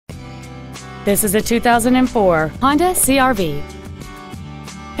This is a 2004 Honda CR-V.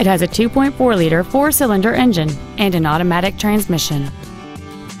 It has a 2.4-liter four-cylinder engine and an automatic transmission.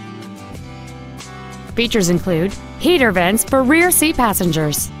 Features include heater vents for rear seat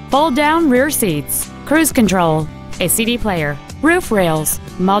passengers, fold-down rear seats, cruise control, a CD player, roof rails,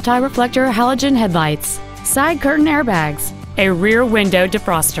 multi-reflector halogen headlights, side curtain airbags, a rear window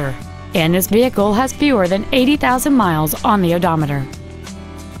defroster, and this vehicle has fewer than 80,000 miles on the odometer.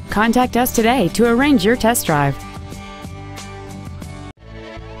 Contact us today to arrange your test drive.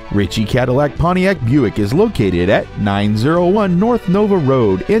 Ritchey Cadillac Pontiac Buick is located at 901 North Nova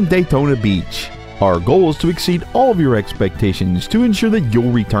Road in Daytona Beach. Our goal is to exceed all of your expectations to ensure that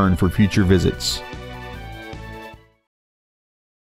you'll return for future visits.